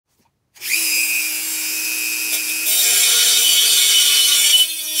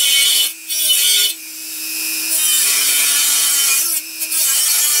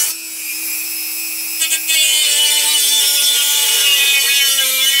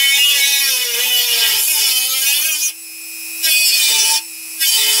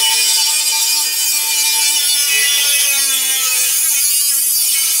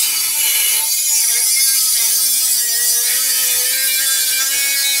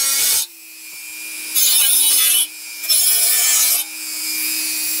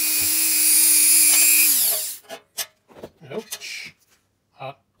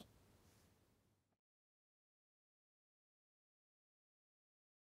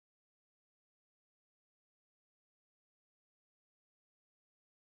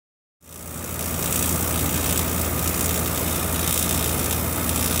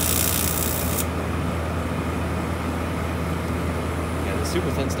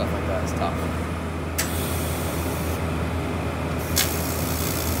super thin stuff like that is tough.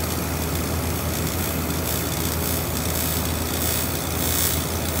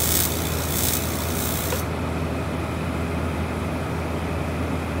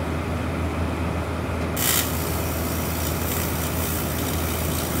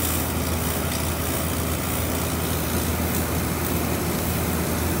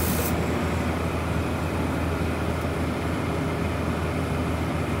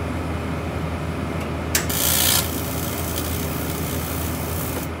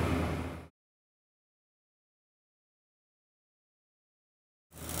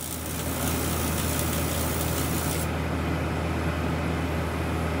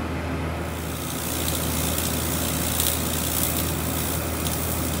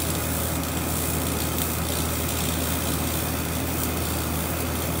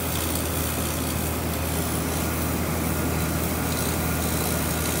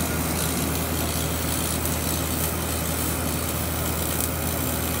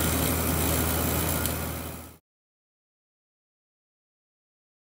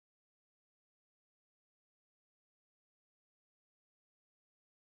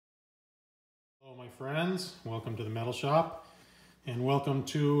 Hello my friends, welcome to the metal shop and welcome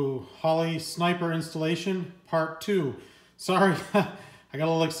to Holley Sniper installation part 2. Sorry, I got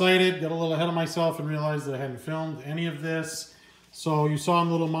a little excited, got a little ahead of myself and realized that I hadn't filmed any of this. So you saw in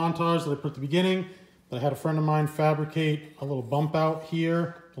the little montage that I put at the beginning that I had a friend of mine fabricate a little bump out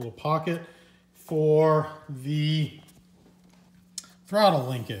here, a little pocket for the throttle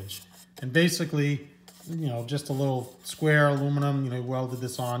linkage. And basically, you know, just a little square aluminum, you know, welded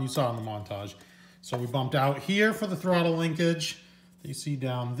this on. You saw in the montage. So we bumped out here for the throttle linkage that you see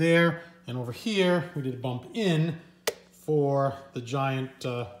down there. And over here, we did a bump in for the giant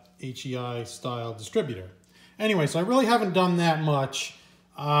HEI style distributor. Anyway, so I really haven't done that much.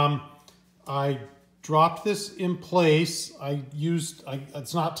 I dropped this in place.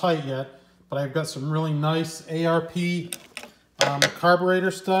 It's not tight yet, but I've got some really nice ARP carburetor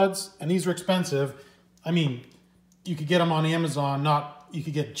studs, and these are expensive. I mean, you could get them on Amazon, you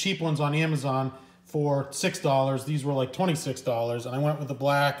could get cheap ones on Amazon for $6. These were like $26, and I went with the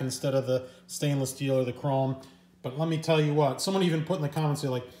black instead of the stainless steel or the chrome. But let me tell you what, someone even put in the comments, they're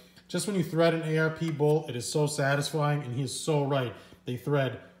like, just when you thread an ARP bolt, it is so satisfying, and he is so right. They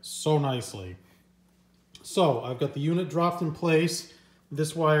thread so nicely. So I've got the unit dropped in place.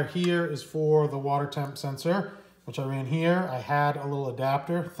 This wire here is for the water temp sensor, which I ran here. I had a little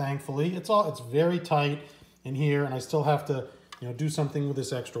adapter, thankfully. It's very tight in here, and I still have to, you know, do something with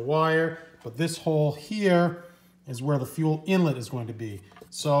this extra wire. But this hole here is where the fuel inlet is going to be.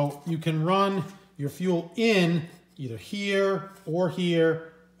 So you can run your fuel in either here or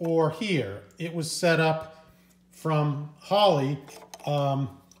here or here. It was set up from Holley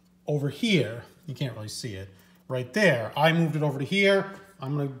over here. You can't really see it right there. I moved it over to here.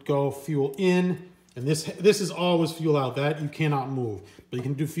 I'm gonna go fuel in, and this is always fuel out. That you cannot move, but you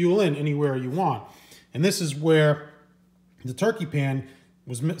can do fuel in anywhere you want. And this is where the turkey pan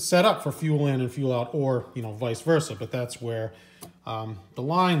was set up for fuel in and fuel out, or, you know, vice versa, but that's where the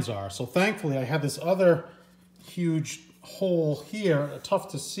lines are. So thankfully I had this other huge hole here,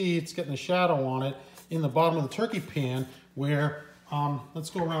 tough to see, it's getting a shadow on it, in the bottom of the turkey pan where,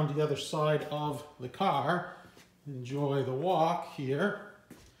 let's go around the other side of the car, enjoy the walk here,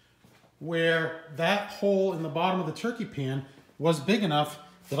 where that hole in the bottom of the turkey pan was big enough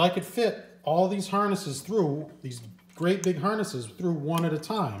that I could fit all these harnesses through, these great big harnesses through one at a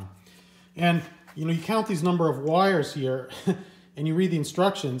time. And you know, you count these number of wires here and you read the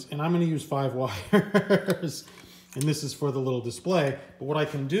instructions, and I'm going to use 5 wires. And this is for the little display. But what I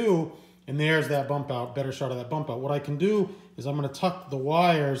can do, and there's that bump out, better shot of that bump out. What I can do is I'm going to tuck the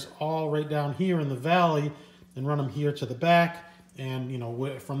wires all right down here in the valley and run them here to the back, and, you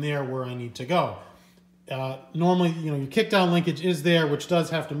know, from there where I need to go. Normally, you know, your kickdown linkage is there, which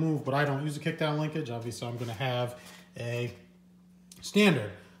does have to move, but I don't use a kickdown linkage. Obviously, I'm going to have a standard.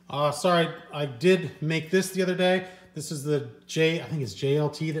 Sorry, I did make this the other day. This is the I think it's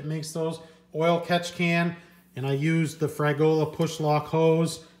JLT that makes those. Oil catch can, and I used the Fragola push lock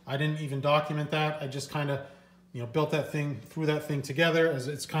hose. I didn't even document that. I just kind of, you know, built that thing, threw that thing together as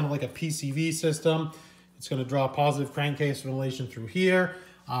it's kind of like a PCV system. It's going to draw positive crankcase ventilation through here.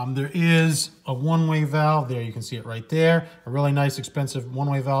 There is a one-way valve there. You can see it right there. A really nice, expensive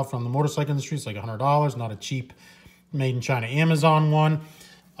one-way valve from the motorcycle industry. It's like $100, not a cheap made in China Amazon one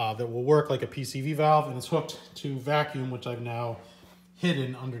that will work like a PCV valve, and it's hooked to vacuum, which I've now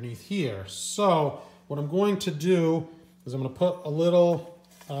hidden underneath here. So what I'm going to do is I'm going to put a little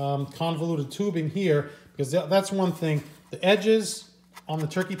convoluted tubing here, because that's one thing. The edges on the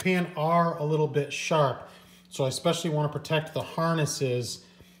turkey pan are a little bit sharp. So I especially want to protect the harnesses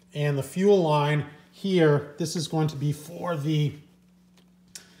and the fuel line here. This is going to be for the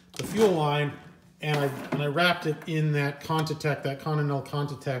fuel line, and I wrapped it in that Contitech, that Continental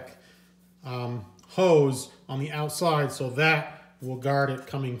Contitech hose on the outside, so that will guard it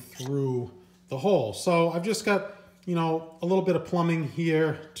coming through the hole. So I've just got, you know, a little bit of plumbing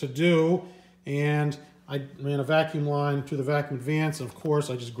here to do, and I ran a vacuum line through the vacuum advance, and of course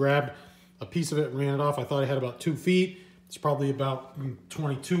I just grabbed a piece of it and ran it off. I thought I had about 2 feet. It's probably about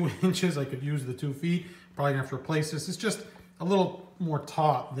 22 inches. I could use the 2 feet. Probably gonna have to replace this. It's just a little more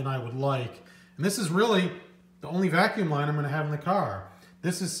taut than I would like. And this is really the only vacuum line I'm gonna have in the car.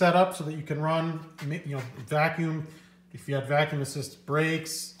 This is set up so that you can run, you know, vacuum, if you had vacuum assist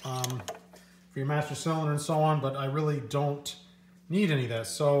brakes, for your master cylinder and so on, but I really don't need any of that.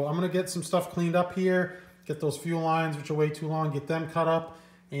 So I'm gonna get some stuff cleaned up here, get those fuel lines, which are way too long, get them cut up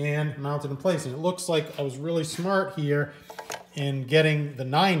and mounted in place. And it looks like I was really smart here in getting the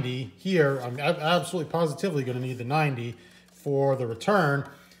 90 here. I'm absolutely positively gonna need the 90 for the return.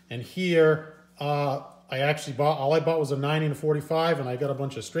 And here, I actually bought, all I bought was a 90 and a 45, and I got a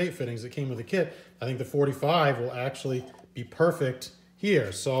bunch of straight fittings that came with the kit. I think the 45 will actually be perfect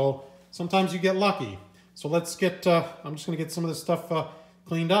here. So sometimes you get lucky. So let's get, I'm just gonna get some of this stuff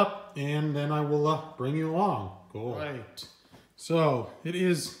cleaned up, and then I will bring you along. Cool. Right. So it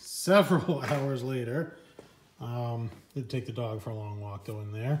is several hours later. Did take the dog for a long walk though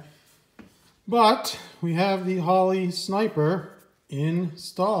in there. But we have the Holley Sniper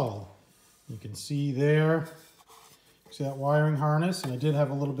installed. You can see there, see that wiring harness, and I did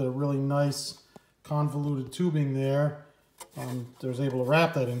have a little bit of really nice convoluted tubing there. I was able to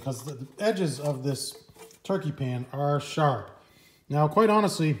wrap that in because the edges of this turkey pan are sharp. Now, quite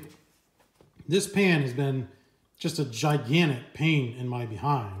honestly, this pan has been just a gigantic pain in my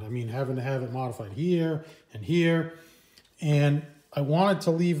behind. I mean, having to have it modified here and here. And I wanted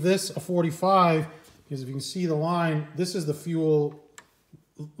to leave this a 45 because if you can see the line, this is the fuel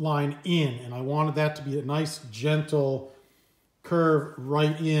line in, and I wanted that to be a nice, gentle curve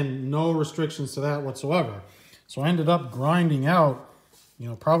right in, no restrictions to that whatsoever. So I ended up grinding out, you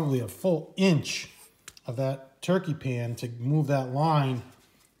know, probably a full inch of that turkey pan to move that line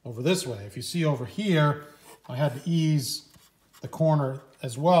over this way. If you see over here, I had to ease the corner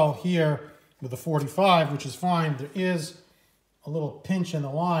as well here with the 45, which is fine. There is a little pinch in the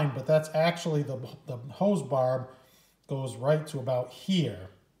line, but that's actually the hose barb goes right to about here.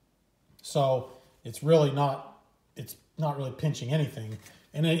 So it's really not, it's not really pinching anything.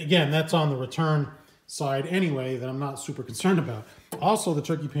 And again, that's on the return side anyway that I'm not super concerned about. Also the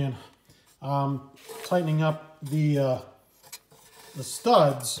turkey pan, tightening up the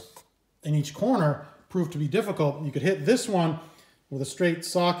studs in each corner proved to be difficult. You could hit this one with a straight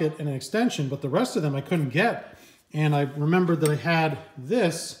socket and an extension, but the rest of them I couldn't get. And I remembered that I had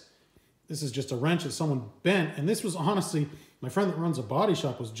this. This is just a wrench that someone bent. And this was honestly, my friend that runs a body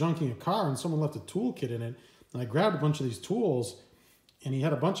shop was junking a car and someone left a tool kit in it. And I grabbed a bunch of these tools and he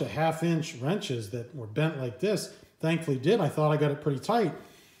had a bunch of 1/2-inch wrenches that were bent like this. Thankfully did. I thought I got it pretty tight.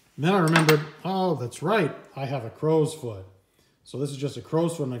 And then I remembered, oh, that's right. I have a crow's foot. So this is just a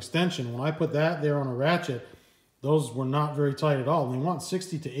crow's foot and extension. When I put that there on a ratchet, those were not very tight at all. And they want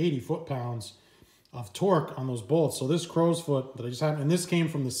 60 to 80 foot-pounds of torque on those bolts. So this crow's foot that I just had, and this came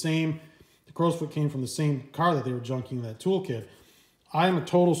from the same, the crow's foot came from the same car that they were junking that toolkit. I am a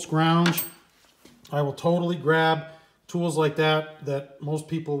total scrounge. I will totally grab tools like that that most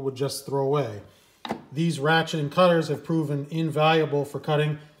people would just throw away. These ratchet and cutters have proven invaluable for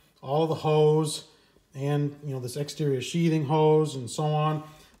cutting all the hose and, you know, this exterior sheathing hose and so on.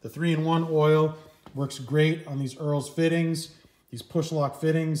 The 3-in-1 oil works great on these Earl's fittings. These push lock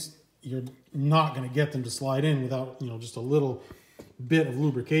fittings, you're not going to get them to slide in without, you know, just a little bit of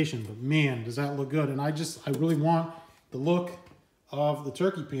lubrication. But man, does that look good. And I really want the look of the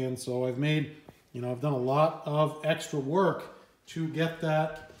turkey pan. So I've made, you know, I've done a lot of extra work to get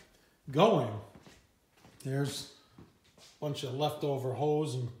that going. There's a bunch of leftover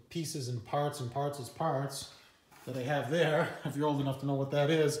hose and pieces and parts that I have there. If you're old enough to know what that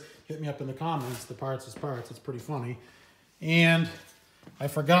is, hit me up in the comments. The parts is parts. It's pretty funny. And I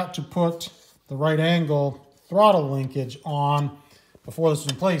forgot to put the right angle throttle linkage on before this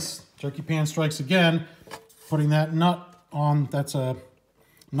was in place. Turkey pan strikes again. Putting that nut on, that's a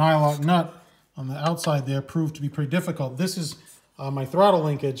nylock nut on the outside there, proved to be pretty difficult. This is my throttle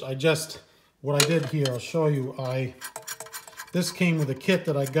linkage. What I did here, I'll show you. This came with a kit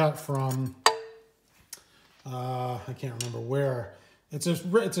that I got from, I can't remember where. It's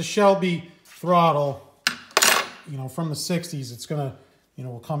a Shelby throttle, you know, from the 60s. It's gonna you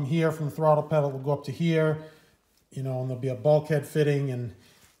know, will come here from the throttle pedal, will go up to here, you know, and there'll be a bulkhead fitting. And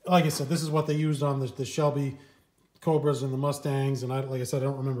like I said, this is what they used on the Shelby Cobras and the Mustangs. And like I said, I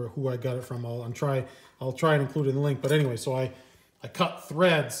don't remember who I got it from. I'll try and include it in the link. But anyway, so I cut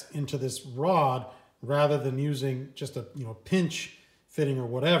threads into this rod rather than using just a, you know, pinch fitting or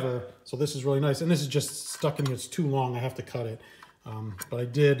whatever. So this is really nice. And this is just stuck in here. It's too long. I have to cut it. But I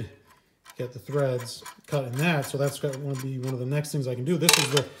did get the threads cut in that. So that's going to be one of the next things I can do. This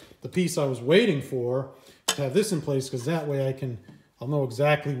is the piece I was waiting for, to have this in place, because that way I'll know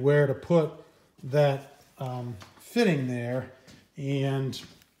exactly where to put that fitting there, and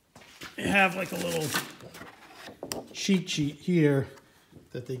have like a little cheat sheet here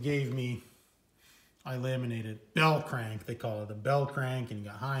that they gave me. I laminated bell crank, they call it a bell crank, and you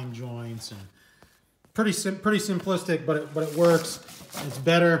got hind joints, and pretty simplistic, but it works. It's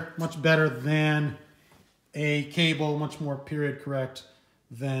better, much better than a cable, much more period correct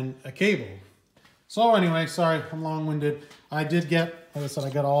than a cable. So anyway, sorry, I'm long-winded. I did get, like I said, I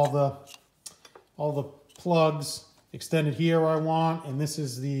got all the plugs extended here where I want, and this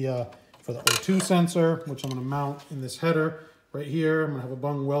is the for the O2 sensor, which I'm going to mount in this header right here. I'm going to have a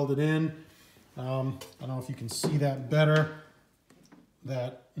bung welded in. I don't know if you can see that better.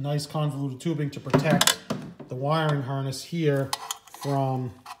 That nice convoluted tubing to protect the wiring harness here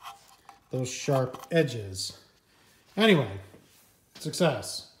from those sharp edges. Anyway,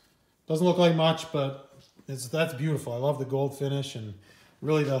 success. Doesn't look like much, but that's beautiful. I love the gold finish and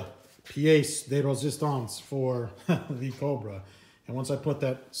really the pièce de résistance for the Cobra. And once I put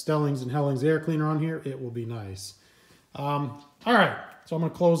that Stellings and Hellings air cleaner on here, it will be nice. All right, so I'm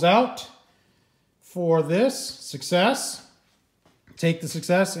going to close out for this success. Take the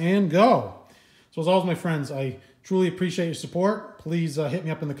success and go. So as always, my friends, I truly appreciate your support. Please hit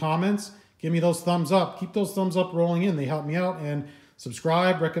me up in the comments. Give me those thumbs up. Keep those thumbs up rolling in. They help me out. And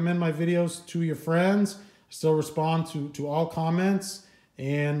subscribe, recommend my videos to your friends. I still respond to all comments.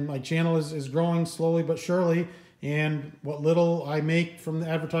 And my channel is growing slowly but surely. And what little I make from the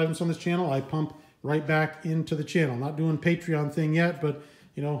advertisements on this channel, I pump right back into the channel. Not doing Patreon thing yet, but,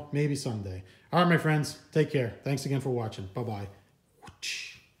 you know, maybe someday. All right, my friends, take care. Thanks again for watching. Bye-bye.